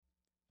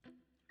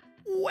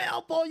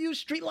Well, all you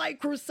Streetlight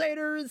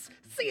Crusaders,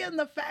 seeing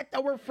the fact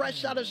that we're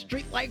fresh out of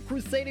Streetlight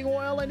Crusading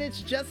Oil and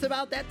it's just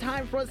about that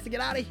time for us to get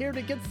out of here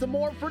to get some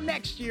more for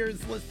next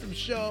year's list of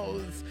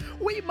shows,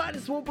 we might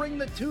as well bring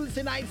the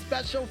Tuesday Night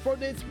Special for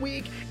this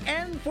week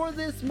and for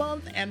this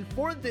month and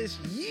for this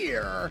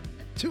year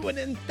to an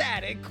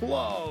emphatic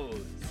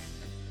close.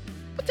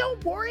 But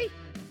don't worry,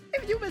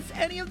 if you miss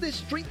any of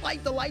this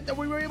Streetlight delight that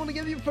we were able to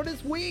give you for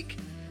this week,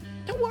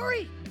 don't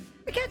worry,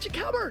 we got you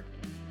covered.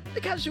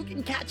 Because you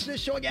can catch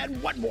this show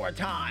again one more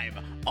time,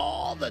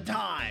 all the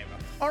time,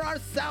 on our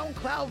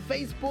SoundCloud,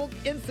 Facebook,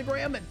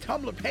 Instagram, and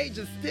Tumblr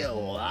pages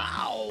still,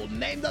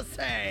 named the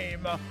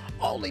same,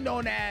 only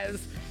known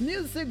as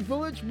Music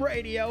Village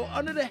Radio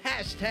under the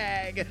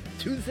hashtag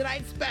Tuesday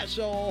Night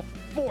Special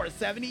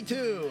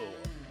 472.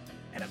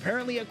 And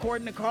apparently,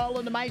 according to Carl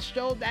and the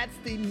Maestro, that's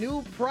the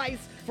new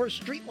price for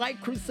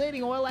Streetlight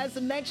Crusading Oil as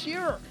of next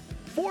year,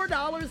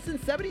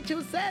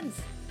 $4.72.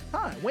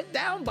 It went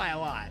down by a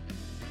lot.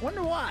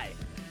 Wonder why?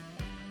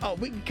 Oh,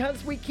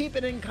 because we keep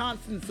it in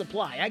constant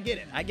supply. I get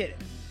it.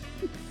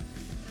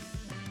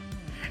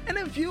 And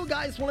if you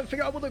guys want to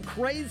figure out what the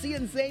crazy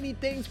and zany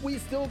things we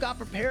still got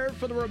prepared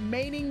for the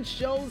remaining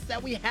shows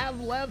that we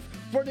have left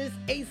for this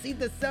AC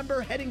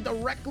December heading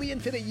directly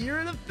into the year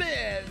of the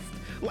fist,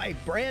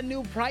 like brand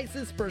new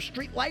prices for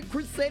Streetlight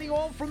Crusading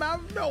Oil from out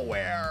of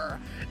nowhere,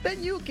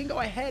 then you can go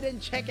ahead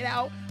and check it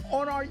out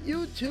on our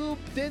YouTube,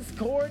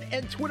 Discord,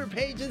 and Twitter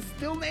pages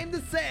still named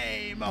the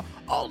same,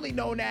 only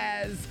known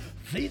as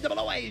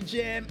VAA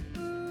Agent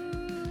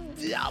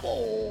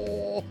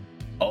 0012.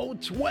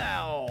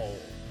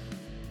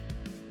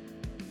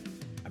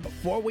 And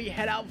before we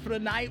head out for the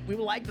night, we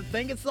would like to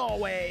thank, as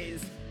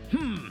always,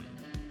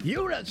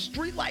 you the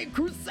Streetlight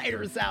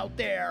Crusaders out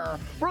there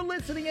for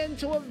listening in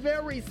to a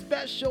very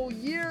special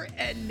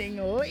year-ending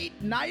late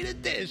night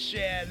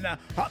edition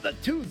of the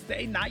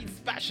Tuesday Night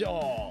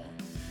Special.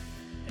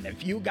 And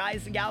if you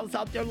guys and gals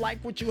out there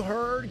like what you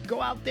heard,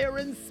 go out there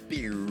and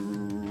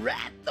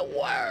spread the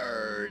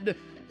word.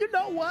 You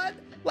know what?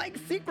 Like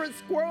Secret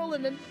Squirrel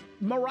and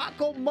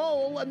Morocco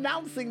Mole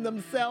announcing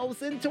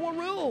themselves into a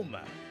room.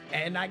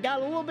 And I got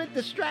a little bit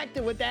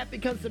distracted with that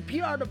because the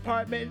PR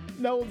department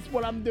knows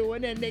what I'm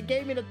doing and they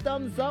gave me the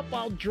thumbs up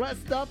while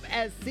dressed up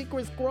as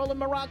Secret Squirrel and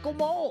Morocco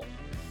Mole.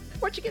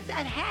 Where'd you get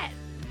that hat?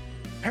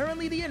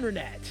 Apparently the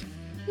internet.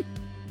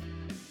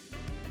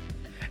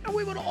 And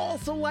we would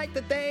also like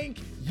to thank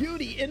you,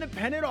 the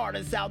independent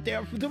artists out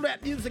there, for doing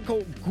that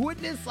musical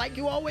goodness like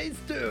you always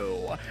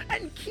do.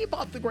 And keep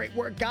up the great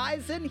work,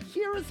 guys. And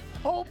here's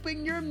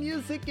hoping your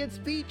music gets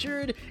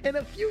featured in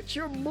a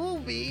future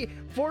movie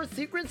for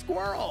Secret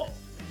Squirrel.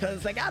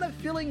 Because I got a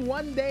feeling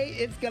one day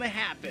it's going to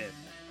happen.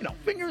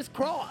 Fingers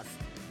crossed.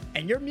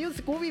 And your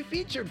music will be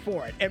featured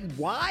for it. And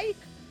why?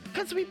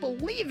 Because we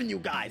believe in you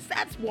guys.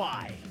 That's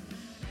why.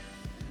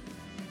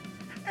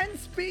 And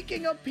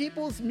speaking of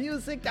people's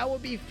music that will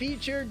be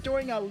featured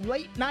during a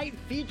late night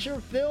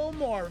feature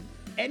film or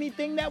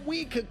anything that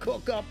we could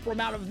cook up from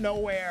out of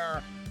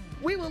nowhere,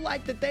 we would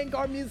like to thank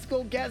our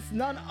musical guest,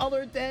 none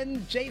other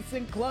than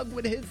Jason Klug,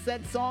 with his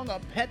set song,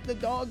 A Pet the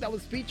Dog, that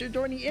was featured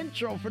during the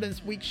intro for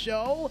this week's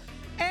show.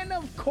 And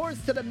of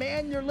course, to the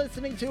man you're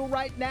listening to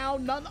right now,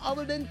 none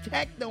other than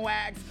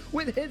Technoax,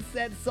 with his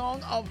said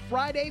song of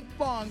Friday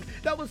Funk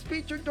that was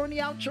featured during the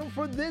outro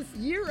for this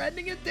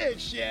year-ending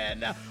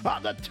edition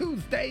of the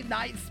Tuesday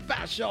Night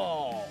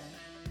Special.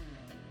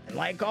 And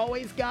like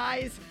always,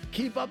 guys,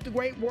 keep up the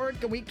great work,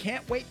 and we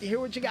can't wait to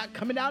hear what you got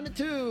coming down the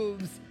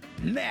tubes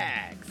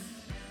next.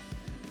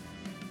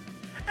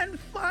 And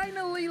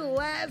finally,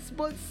 last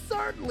but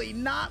certainly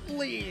not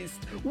least,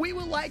 we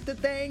would like to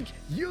thank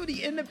you,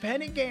 the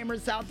independent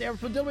gamers out there,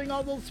 for doing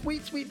all those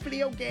sweet, sweet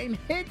video game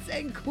hits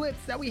and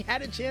clips that we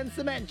had a chance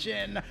to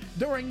mention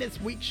during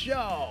this week's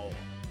show.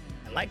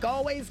 And like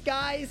always,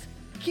 guys,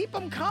 keep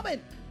them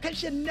coming,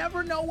 because you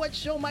never know what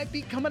show might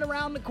be coming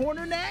around the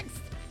corner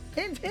next.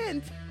 Hint,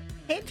 hint,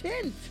 hint,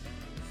 hint.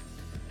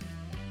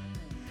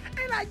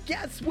 And I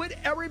guess with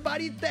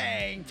everybody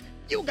thanked,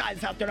 you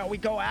guys out there know we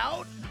go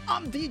out.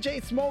 I'm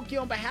DJ Smokey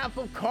on behalf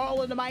of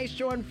Carl and the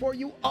Maestro, and for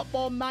you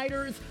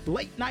up-all-nighters,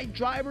 late-night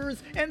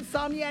drivers,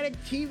 insomniatic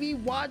TV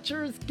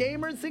watchers,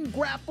 gamers, and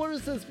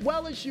grapplers, as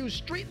well as you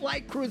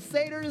Streetlight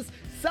Crusaders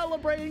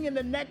celebrating in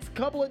the next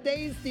couple of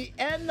days the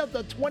end of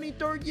the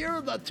 23rd year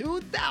of the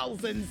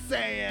 2000s,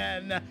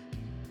 saying,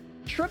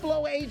 Triple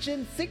O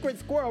Agent Secret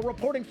Squirrel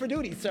reporting for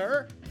duty,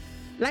 sir.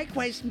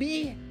 Likewise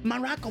me,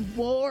 Morocco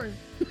Mole.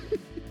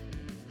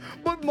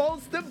 But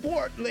most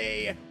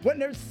importantly, when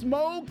there's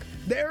smoke,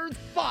 there's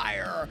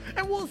fire.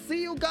 And we'll see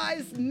you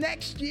guys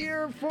next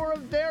year for a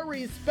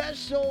very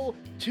special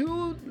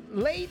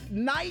late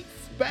night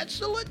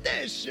special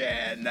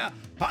edition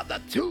of the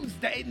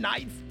Tuesday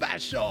Night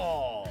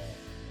Special.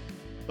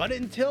 But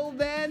until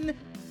then,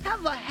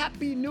 have a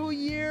happy new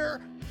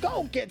year,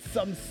 go get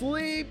some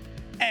sleep,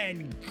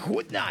 and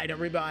good night,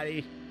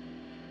 everybody.